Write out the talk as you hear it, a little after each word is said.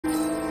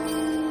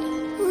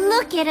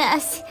Look at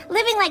us,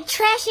 living like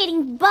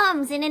trash-eating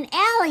bums in an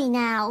alley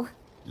now.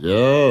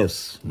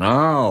 Yes,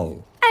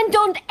 now. And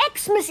on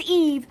Xmas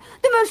Eve,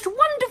 the most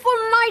wonderful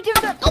night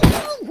of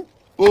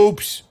the...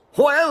 Oops.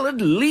 Well,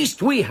 at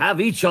least we have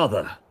each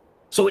other.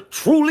 So it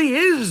truly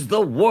is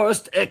the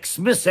worst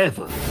Xmas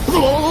ever.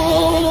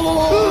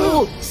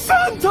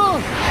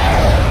 Santa!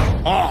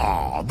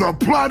 Ah, the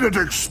Planet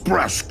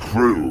Express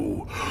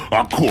crew.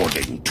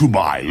 According to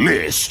my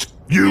list,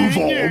 you've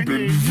all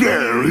been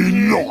very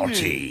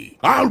naughty.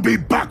 I'll be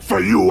back for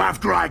you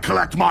after I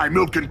collect my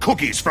milk and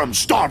cookies from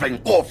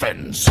starving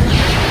orphans.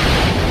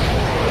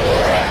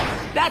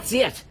 That's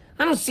it.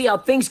 I don't see how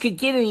things could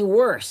get any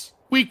worse.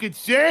 We could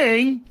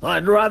sing.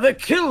 I'd rather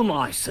kill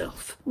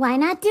myself. Why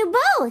not do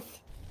both?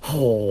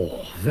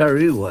 Oh,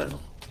 very well.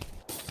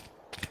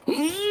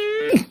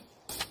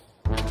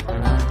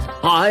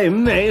 I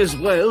may as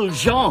well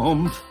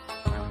jump.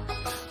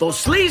 Those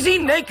sleazy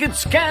naked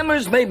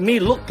scammers made me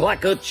look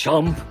like a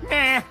chump.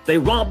 They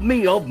robbed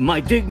me of my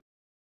dignity.